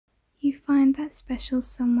you find that special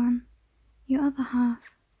someone, your other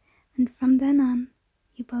half, and from then on,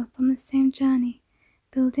 you're both on the same journey,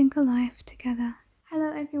 building a life together.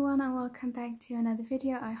 Hello everyone and welcome back to another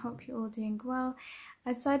video. I hope you're all doing well.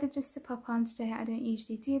 I decided just to pop on today. I don't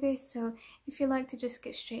usually do this, so if you'd like to just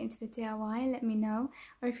get straight into the DIY, let me know.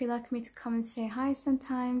 Or if you'd like me to come and say hi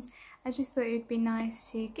sometimes, I just thought it would be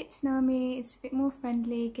nice to get to know me. It's a bit more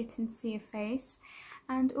friendly, getting to see your face.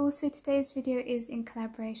 And also today's video is in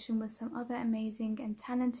collaboration with some other amazing and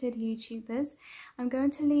talented YouTubers. I'm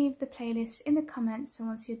going to leave the playlist in the comments, so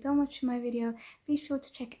once you're done watching my video, be sure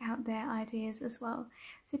to check out their ideas as well.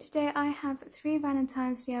 So today I have 3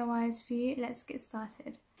 Valentine's DIYs for you. Let's get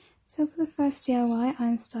started. So for the first DIY,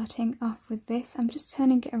 I'm starting off with this. I'm just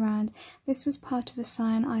turning it around. This was part of a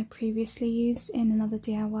sign I previously used in another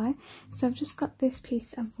DIY. So I've just got this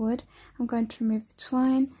piece of wood. I'm going to remove the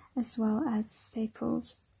twine as well as the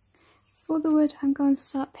staples. For the wood, I'm going to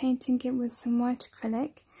start painting it with some white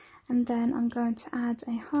acrylic, and then I'm going to add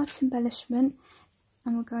a heart embellishment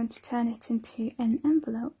and we're going to turn it into an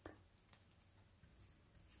envelope.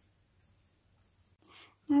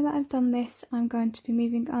 Now that I've done this, I'm going to be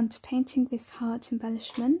moving on to painting this heart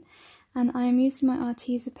embellishment, and I am using my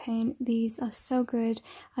Arteza paint. These are so good.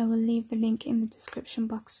 I will leave the link in the description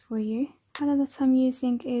box for you. The colour that I'm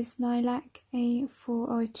using is Lilac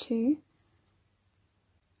A402. Look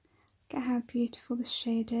at how beautiful the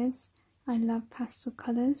shade is. I love pastel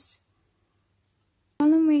colours.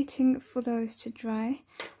 While I'm waiting for those to dry,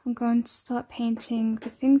 I'm going to start painting the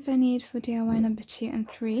things I need for DIY number 2 and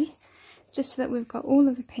 3, just so that we've got all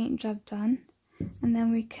of the paint job done, and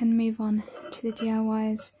then we can move on to the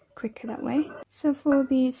DIYs quicker that way. So for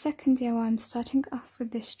the second DIY, I'm starting off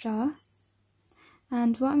with this jar.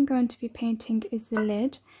 And what I'm going to be painting is the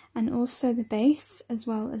lid and also the base, as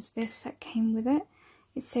well as this that came with it.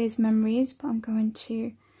 It says memories, but I'm going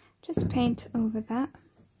to just paint over that.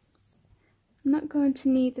 I'm not going to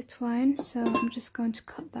need the twine, so I'm just going to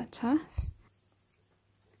cut that off.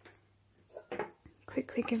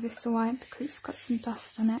 Quickly give this a wipe because it's got some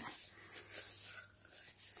dust on it.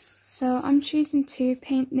 So I'm choosing to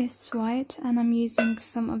paint this white, and I'm using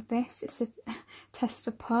some of this. It's a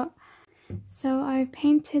tester pot. So I've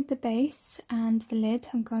painted the base and the lid.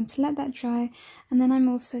 I'm going to let that dry, and then I'm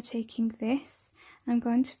also taking this. I'm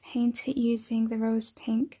going to paint it using the rose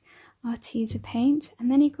pink Arteza paint, and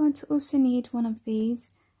then you're going to also need one of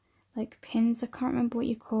these like pins. I can't remember what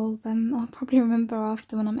you call them. I'll probably remember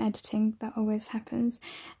after when I'm editing. That always happens.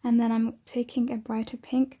 And then I'm taking a brighter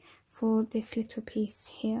pink for this little piece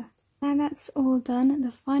here. Now that's all done, the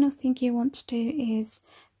final thing you want to do is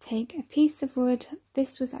take a piece of wood.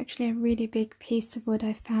 This was actually a really big piece of wood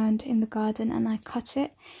I found in the garden, and I cut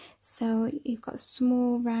it. So you've got a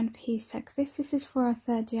small round piece like this. This is for our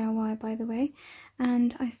third DIY, by the way.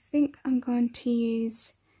 And I think I'm going to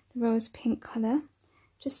use the rose pink colour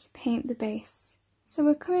just to paint the base. So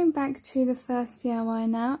we're coming back to the first DIY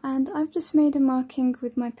now, and I've just made a marking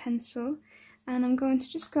with my pencil, and I'm going to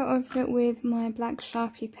just go over it with my black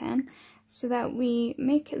Sharpie pen so that we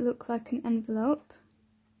make it look like an envelope.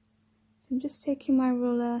 So I'm just taking my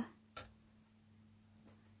ruler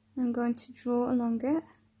and I'm going to draw along it,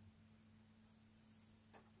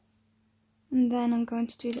 and then I'm going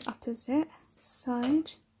to do the opposite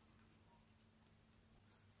side.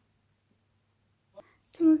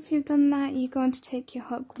 Once you've done that, you're going to take your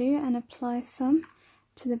hot glue and apply some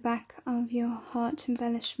to the back of your heart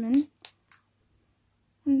embellishment,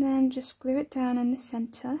 and then just glue it down in the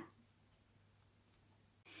centre.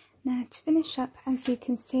 Now to finish up, as you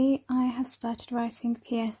can see, I have started writing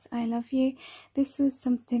PS I love you. This was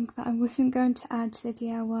something that I wasn't going to add to the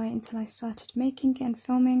DIY until I started making it and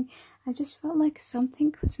filming. I just felt like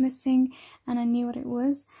something was missing and I knew what it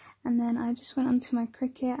was, and then I just went onto my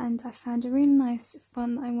Cricut and I found a really nice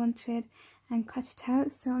font that I wanted and cut it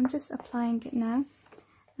out. So I'm just applying it now,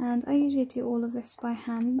 and I usually do all of this by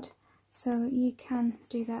hand, so you can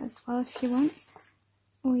do that as well if you want,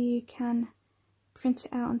 or you can print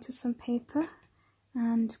it out onto some paper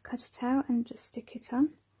and cut it out and just stick it on.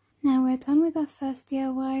 Now we're done with our first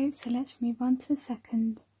DIY, so let's move on to the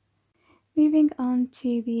second. Moving on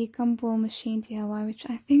to the gumball machine DIY, which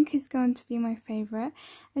I think is going to be my favourite.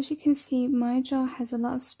 As you can see, my jar has a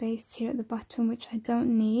lot of space here at the bottom which I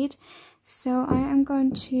don't need, so I am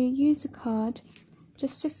going to use a card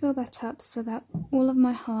just to fill that up so that all of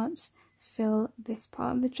my hearts fill this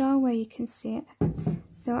part of the jar where you can see it.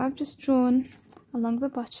 So I've just drawn along the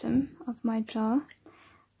bottom of my jar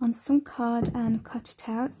on some card and cut it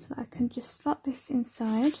out so that I can just slot this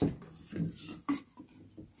inside.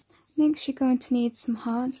 Next you're going to need some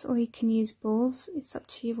hearts, or you can use balls, it's up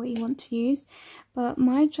to you what you want to use. But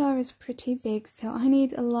my jar is pretty big, so I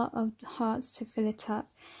need a lot of hearts to fill it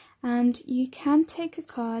up. And you can take a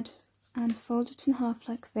card and fold it in half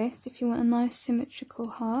like this if you want a nice symmetrical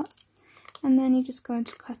heart. And then you're just going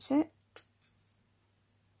to cut it.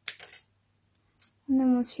 And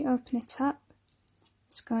then once you open it up,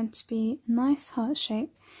 it's going to be a nice heart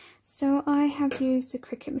shape. So I have used a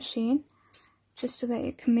Cricut machine just so that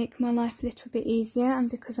it can make my life a little bit easier, and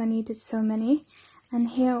because I needed so many. And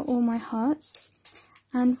here are all my hearts.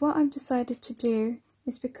 And what I've decided to do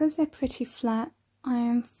is, because they're pretty flat, I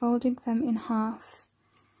am folding them in half.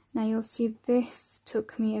 Now you'll see this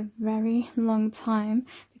took me a very long time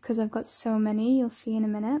because I've got so many, you'll see in a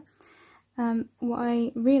minute. What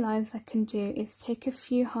I realised I can do is take a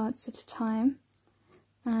few hearts at a time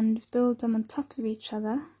and build them on top of each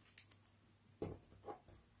other,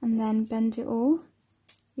 and then bend it all.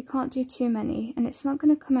 You can't do too many, and it's not going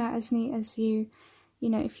to come out as neat as you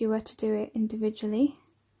know, if you were to do it individually,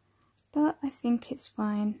 but I think it's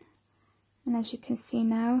fine. And as you can see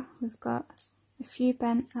now, we've got a few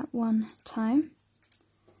bent at one time.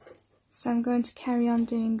 So I'm going to carry on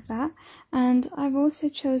doing that. And I've also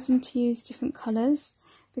chosen to use different colours,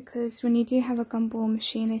 because when you do have a gumball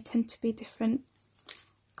machine, they tend to be different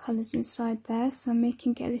colours inside there. So I'm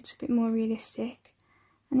making it a little bit more realistic.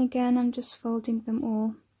 And again, I'm just folding them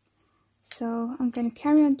all. So I'm going to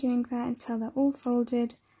carry on doing that until they're all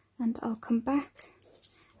folded, and I'll come back.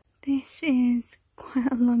 This is quite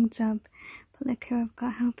a long job, but look who I've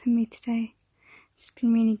got helping me today. It's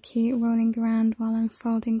been really cute rolling around while I'm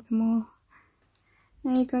folding them all.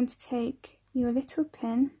 Now you're going to take your little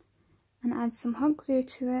pin and add some hot glue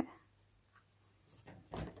to it,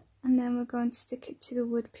 and then we're going to stick it to the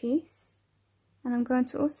wood piece, and I'm going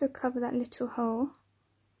to also cover that little hole.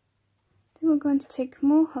 Then we're going to take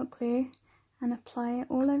more hot glue and apply it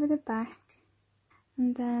all over the back,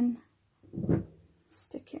 and then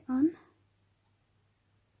stick it on,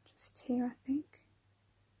 just here I think.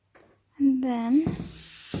 And then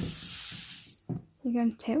you're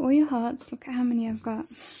going to take all your hearts. Look at how many I've got.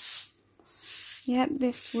 Yep,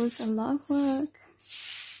 this was a lot of work.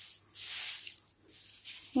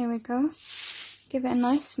 Here we go. Give it a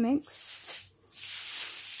nice mix.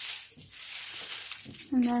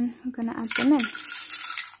 And then I'm going to add them in.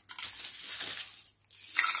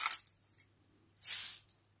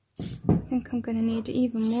 I think I'm going to need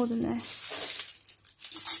even more than this.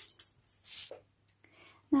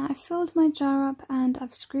 Now I filled my jar up and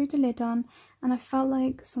I've screwed the lid on, and I felt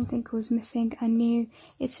like something was missing. I knew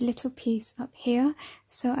it's a little piece up here,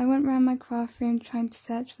 so I went around my craft room trying to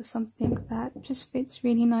search for something that just fits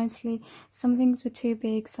really nicely. Some things were too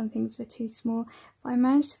big, some things were too small, but I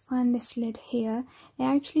managed to find this lid here. It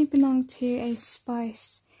actually belonged to a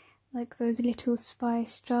spice, like those little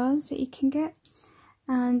spice jars that you can get,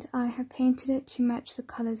 and I have painted it to match the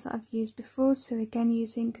colours that I've used before, so again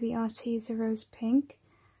using the Arteza Rose Pink.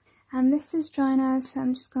 And this is dry now, so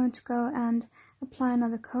I'm just going to go and apply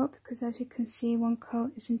another coat, because as you can see, one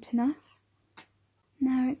coat isn't enough.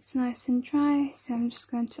 Now it's nice and dry, so I'm just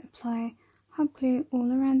going to apply hot glue all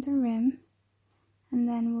around the rim, and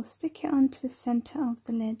then we'll stick it onto the centre of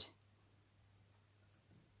the lid.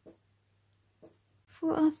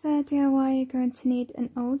 For our third DIY, you're going to need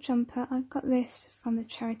an old jumper. I've got this from the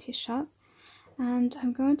charity shop, and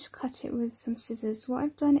I'm going to cut it with some scissors. What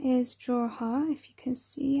I've done is draw a heart, if you can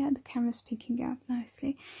see, yeah, the camera's picking it up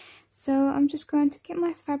nicely. So I'm just going to get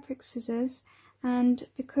my fabric scissors, and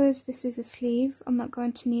because this is a sleeve, I'm not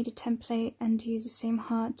going to need a template and use the same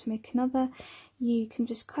heart to make another. You can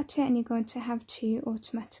just cut it and you're going to have two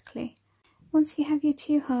automatically. Once you have your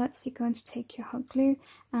two hearts, you're going to take your hot glue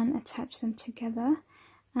and attach them together,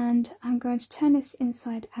 and I'm going to turn this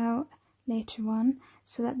inside out later on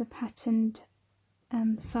so that the patterned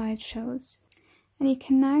side shows. And you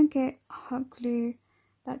can now get hot glue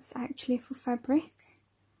that's actually for fabric,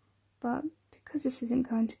 but because this isn't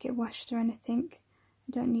going to get washed or anything,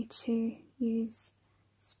 I don't need to use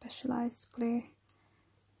specialised glue.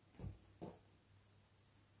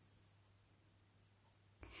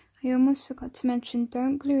 I almost forgot to mention,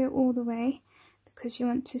 don't glue it all the way, because you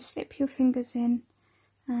want to slip your fingers in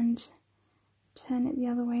and turn it the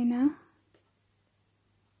other way now.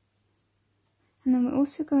 And then we're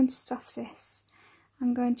also going to stuff this.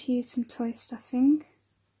 I'm going to use some toy stuffing.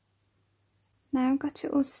 Now I've got it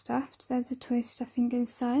all stuffed, there's a toy stuffing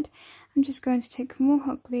inside. I'm just going to take more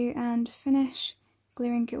hot glue and finish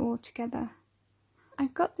gluing it all together.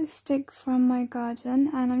 I've got this stick from my garden,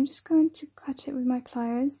 and I'm just going to cut it with my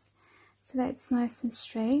pliers so that it's nice and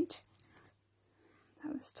straight.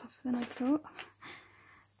 That was tougher than I thought.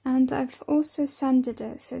 And I've also sanded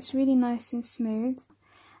it so it's really nice and smooth.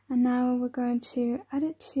 And now we're going to add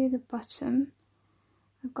it to the bottom.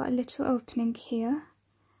 I've got a little opening here,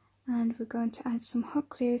 and we're going to add some hot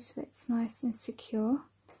glue so that it's nice and secure.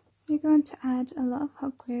 We're going to add a lot of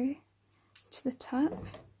hot glue to the top.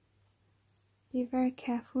 Be very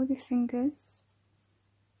careful with your fingers.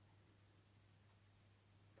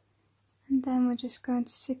 And then we're just going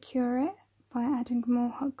to secure it by adding more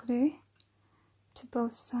hot glue to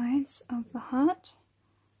both sides of the heart.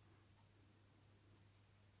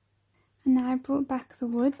 And now I brought back the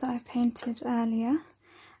wood that I painted earlier,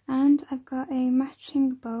 and I've got a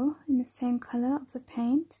matching bow in the same colour of the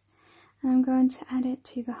paint, and I'm going to add it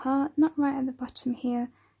to the heart, not right at the bottom here,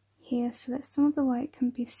 so that some of the white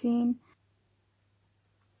can be seen.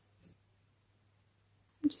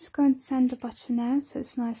 I'm just going to sand the bottom now so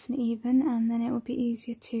it's nice and even, and then it will be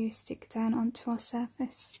easier to stick down onto our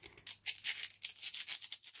surface.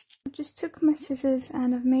 I just took my scissors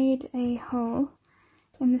and I've made a hole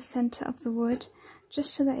in the centre of the wood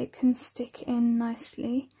just so that it can stick in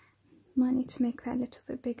nicely. Might need to make that a little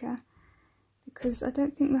bit bigger because I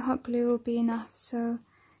don't think the hot glue will be enough, so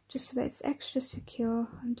just so that it's extra secure,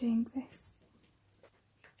 I'm doing this.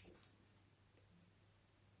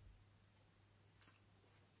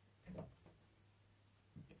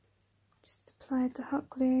 Just applied the hot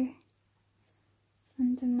glue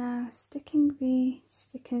and I'm now sticking the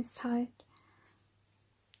stickers tight.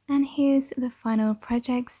 And here's the final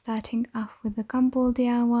project, starting off with the gumball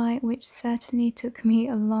DIY, which certainly took me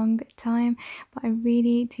a long time, but I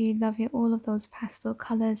really do love it. All of those pastel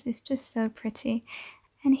colours, it's just so pretty.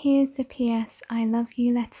 And here's the PS I love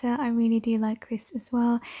you letter. I really do like this as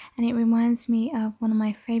well, and it reminds me of one of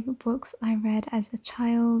my favourite books I read as a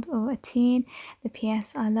child or a teen, the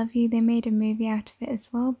PS I love you. They made a movie out of it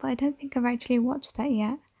as well, but I don't think I've actually watched that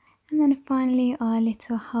yet. And then finally our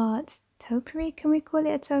little heart topiary. Can we call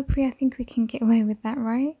it a topiary? I think we can get away with that,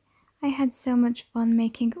 right? I had so much fun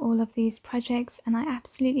making all of these projects, and I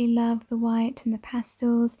absolutely love the white and the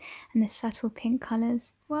pastels and the subtle pink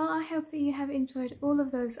colours. Well, I hope that you have enjoyed all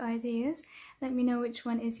of those ideas. Let me know which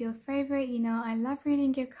one is your favourite. You know, I love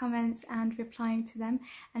reading your comments and replying to them.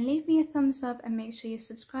 And leave me a thumbs up and make sure you're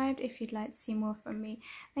subscribed if you'd like to see more from me.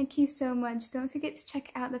 Thank you so much. Don't forget to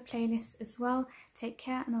check out the playlist as well. Take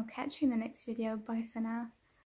care, and I'll catch you in the next video. Bye for now.